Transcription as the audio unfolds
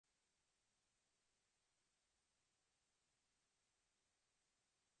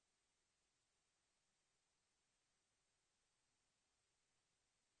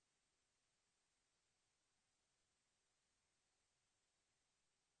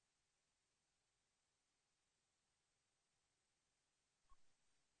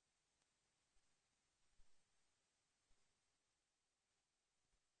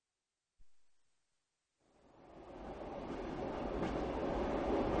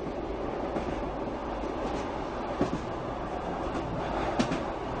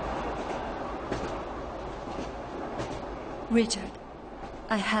Richard,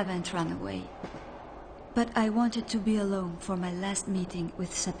 I haven't run away. But I wanted to be alone for my last meeting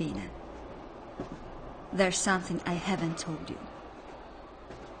with Sabina. There's something I haven't told you.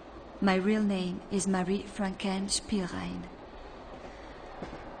 My real name is Freud and Spielrein.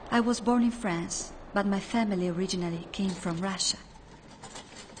 I was born in France, but my family originally came from Russia.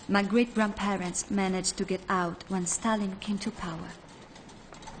 My great-grandparents managed to get out when Stalin came to power.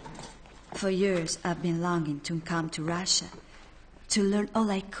 For years, I've been longing to come to Russia, to learn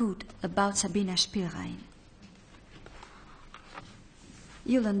all I could about Sabina Spielrein.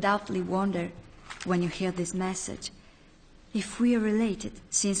 You'll undoubtedly wonder, when you hear this message, if we are related,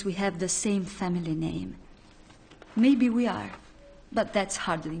 since we have the same family name. Maybe we are, but that's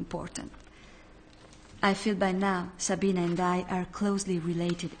hardly important. I feel by now Sabina and I are closely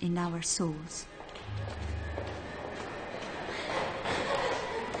related in our souls.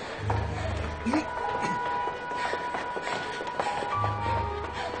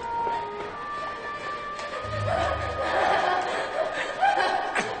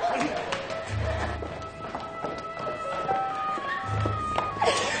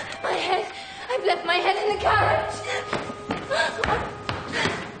 My head in the carriage.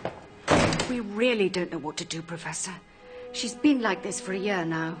 We really don't know what to do, Professor. She's been like this for a year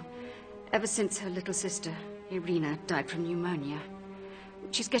now, ever since her little sister, Irina, died from pneumonia.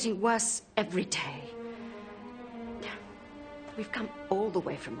 She's getting worse every day. We've come all the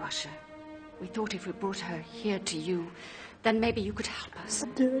way from Russia. We thought if we brought her here to you, then maybe you could help us.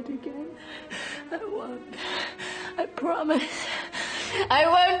 I'll do it again. I won't. I promise. I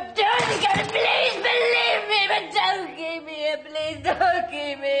won't do it again. Please believe me, but don't keep me here. Please don't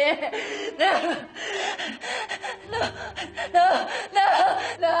keep me here. No. No. No. No.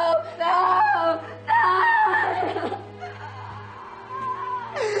 No. No. No.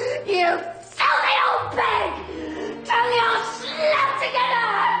 You filthy old pig! Tell your slut to get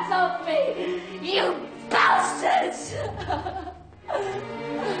her hands off me! You bastards!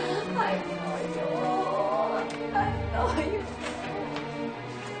 I know you all. I know you.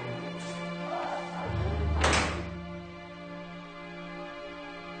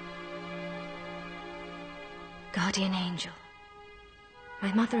 Guardian angel,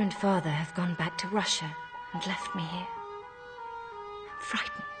 my mother and father have gone back to Russia and left me here. I'm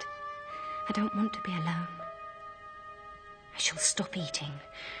frightened. I don't want to be alone. I shall stop eating.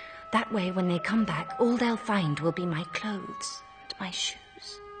 That way, when they come back, all they'll find will be my clothes and my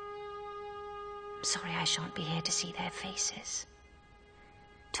shoes. I'm sorry I shan't be here to see their faces.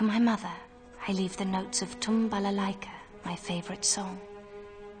 To my mother, I leave the notes of Tum Balalaika, my favorite song.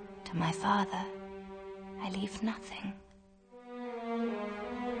 To my father, I leave nothing.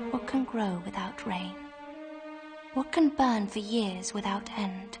 What can grow without rain? What can burn for years without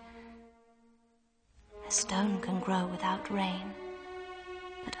end? A stone can grow without rain,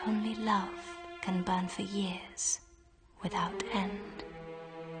 but only love can burn for years without end.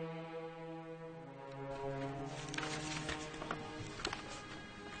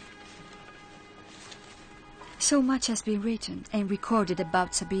 So much has been written and recorded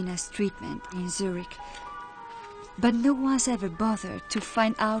about Sabina's treatment in Zurich, but no one's ever bothered to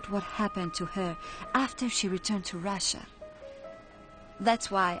find out what happened to her after she returned to Russia. That's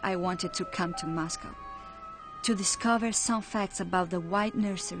why I wanted to come to Moscow, to discover some facts about the White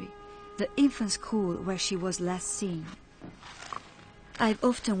Nursery, the infant school where she was last seen. I've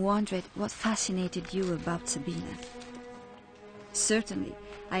often wondered what fascinated you about Sabina. Certainly,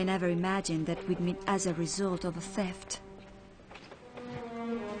 I never imagined that we'd meet as a result of a theft.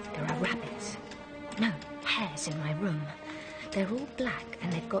 There are rabbits. No, hares in my room. They're all black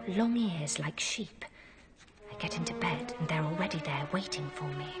and they've got long ears like sheep. I get into bed and they're already there waiting for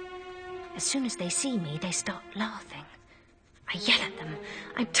me. As soon as they see me, they start laughing. I yell at them.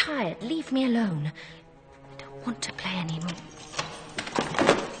 I'm tired. Leave me alone. I don't want to play anymore.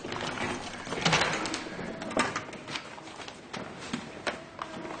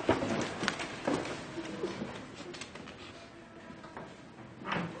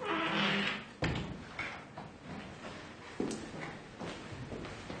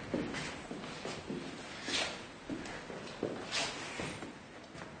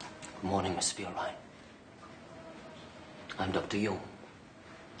 Good morning, Miss Spielrein. I'm Dr. Jung.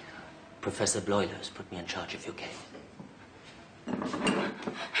 Professor Bloiler's put me in charge of your case.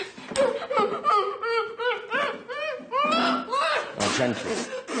 Oh, gently.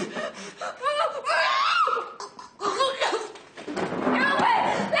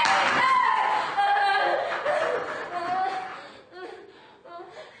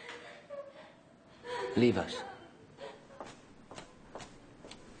 Leave us.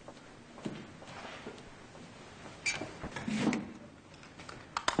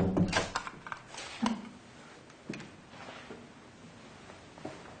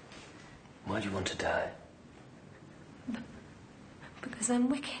 Why do you want to die? Because I'm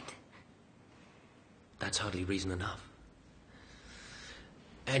wicked. That's hardly reason enough.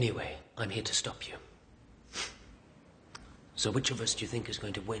 Anyway, I'm here to stop you. So which of us do you think is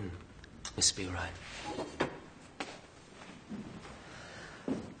going to win, Miss Spielrein?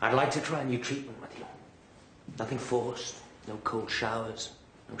 I'd like to try a new treatment with you. Nothing forced, no cold showers,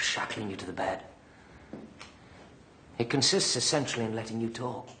 no shackling you to the bed. It consists essentially in letting you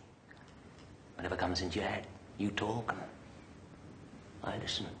talk. Whatever comes into your head, you talk and I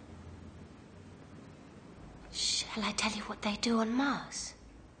listen. Shall I tell you what they do on Mars?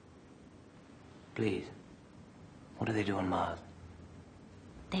 Please. What do they do on Mars?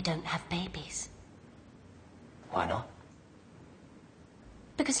 They don't have babies. Why not?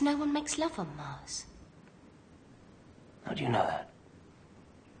 Because no one makes love on Mars. How do you know that?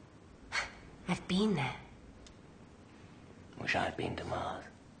 I've been there. Wish I had been to Mars.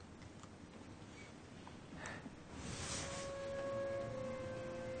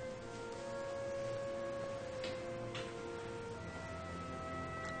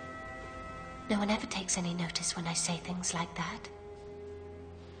 No one ever takes any notice when I say things like that.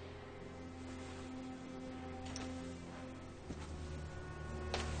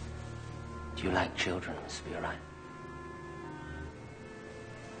 Do you like children, Miss Spielrein?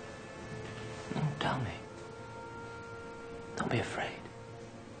 No, tell me. Don't be afraid.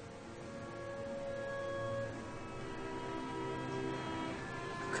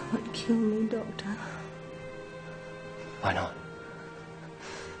 You can't kill me, Doctor. Why not?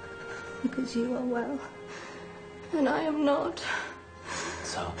 Because you are well, and I am not.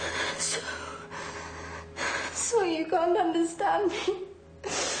 So? So you can't understand me.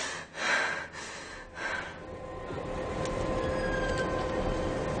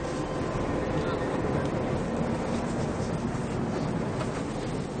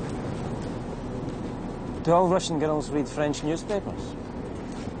 Do all Russian girls read French newspapers?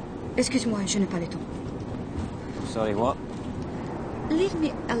 Excuse-moi, je n'ai pas le temps. Sorry, what? Leave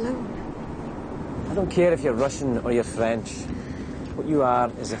me alone. I don't care if you're Russian or you're French. What you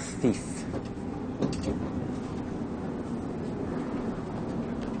are is a thief.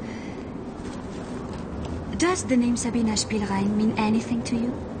 Does the name Sabina Spielrein mean anything to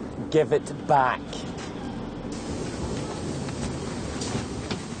you? Give it back.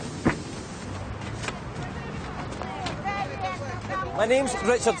 My name's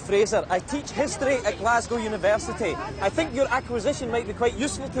Richard Fraser. I teach history at Glasgow University. I think your acquisition might be quite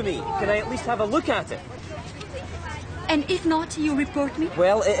useful to me. Can I at least have a look at it? And if not, you report me?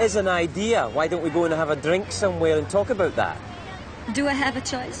 Well, it is an idea. Why don't we go and have a drink somewhere and talk about that? Do I have a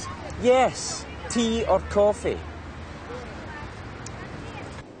choice? Yes. Tea or coffee.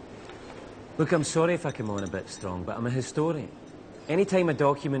 Look, I'm sorry if I come on a bit strong, but I'm a historian. Anytime a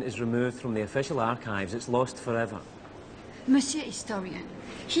document is removed from the official archives, it's lost forever. Monsieur Historian,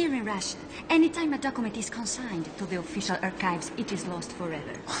 here in Russia, anytime a document is consigned to the official archives, it is lost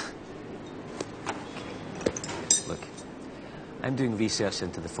forever. Look, I'm doing research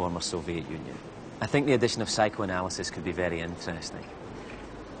into the former Soviet Union. I think the addition of psychoanalysis could be very interesting.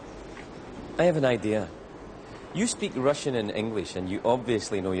 I have an idea. You speak Russian and English, and you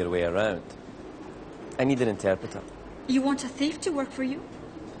obviously know your way around. I need an interpreter. You want a thief to work for you?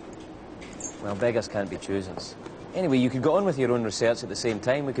 Well, beggars can't be choosers. Anyway, you could go on with your own research at the same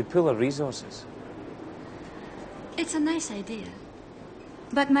time. We could pool our resources. It's a nice idea.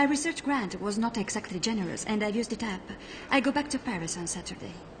 But my research grant was not exactly generous, and I've used it up. I go back to Paris on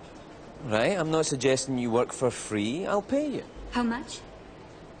Saturday. Right, I'm not suggesting you work for free. I'll pay you. How much?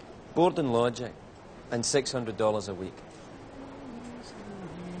 Board and lodging, and $600 a week.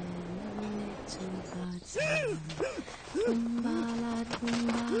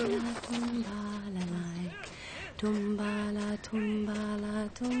 Tumbala, tumbala,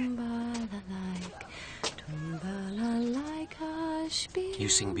 tumbala like, tumbala like a spiel. You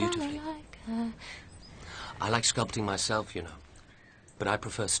sing beautifully. I like sculpting myself, you know, but I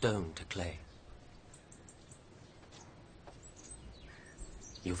prefer stone to clay.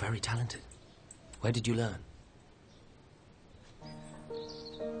 You're very talented. Where did you learn?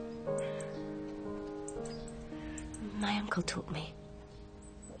 My uncle taught me.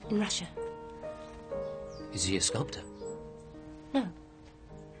 In Russia. Is he a sculptor? No.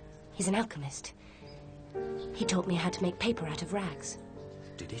 He's an alchemist. He taught me how to make paper out of rags.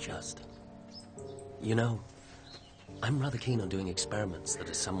 Did he just? You know, I'm rather keen on doing experiments that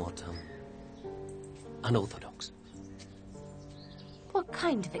are somewhat, unorthodox. What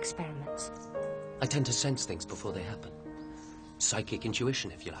kind of experiments? I tend to sense things before they happen. Psychic intuition,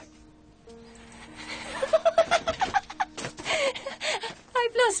 if you like.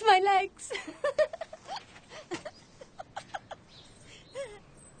 I've lost my legs.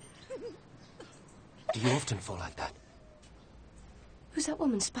 Do you often fall like that? Who's that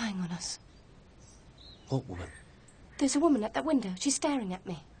woman spying on us? What woman? There's a woman at that window. She's staring at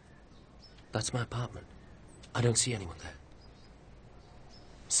me. That's my apartment. I don't see anyone there.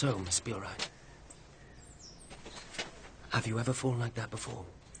 So, Miss Spielrein, have you ever fallen like that before?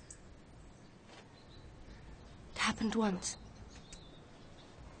 It happened once.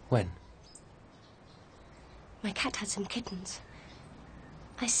 When? My cat had some kittens.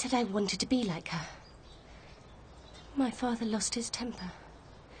 I said I wanted to be like her. My father lost his temper.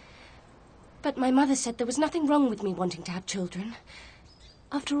 But my mother said there was nothing wrong with me wanting to have children.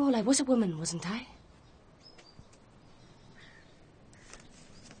 After all, I was a woman, wasn't I?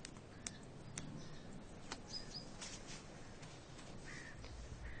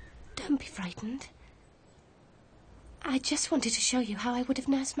 Don't be frightened. I just wanted to show you how I would have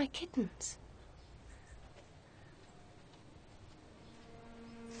nursed my kittens.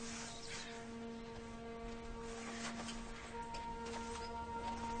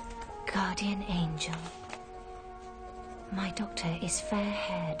 Guardian angel. My doctor is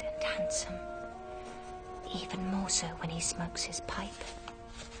fair-haired and handsome. Even more so when he smokes his pipe.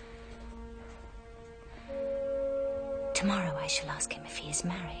 Tomorrow I shall ask him if he is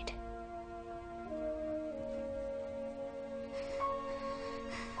married.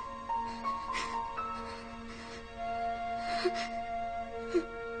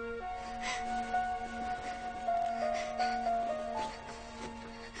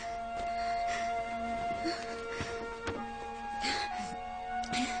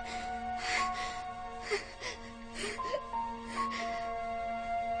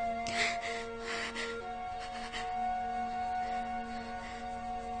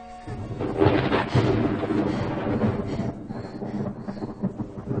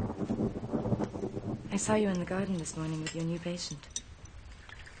 I saw you in the garden this morning with your new patient.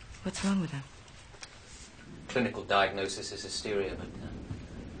 What's wrong with him? Clinical diagnosis is hysteria, but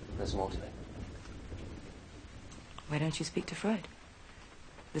there's more to it. Why don't you speak to Freud?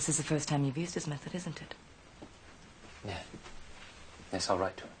 This is the first time you've used his method, isn't it? Yeah. Yes, I'll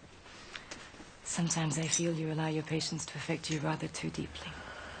write to him. Sometimes I feel you allow your patients to affect you rather too deeply.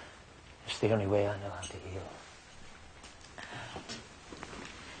 It's the only way I know how to heal.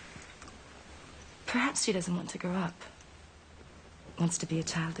 Perhaps she doesn't want to grow up. Wants to be a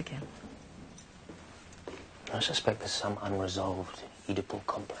child again. I suspect there's some unresolved Oedipal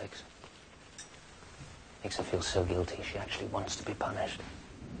complex. Makes her feel so guilty she actually wants to be punished.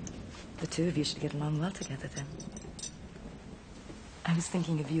 The two of you should get along well together then. I was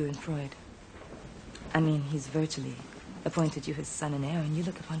thinking of you and Freud. I mean, he's virtually appointed you his son and heir, and you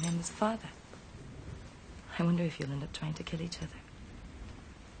look upon him as father. I wonder if you'll end up trying to kill each other.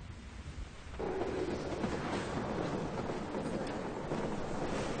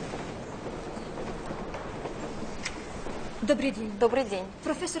 Добрый день. Добрый день.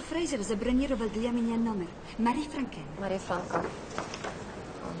 Профессор Фрейзер забронировал для меня номер. Мари Франкен. Мария Франко.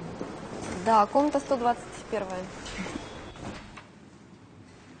 Да, комната 121.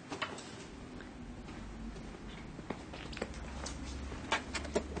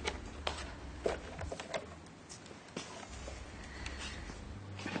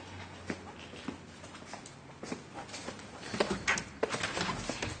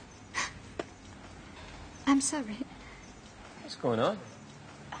 I'm sorry. What's going on?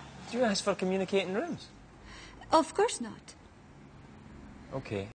 Did you ask for communicating rooms? Of course not. Okay.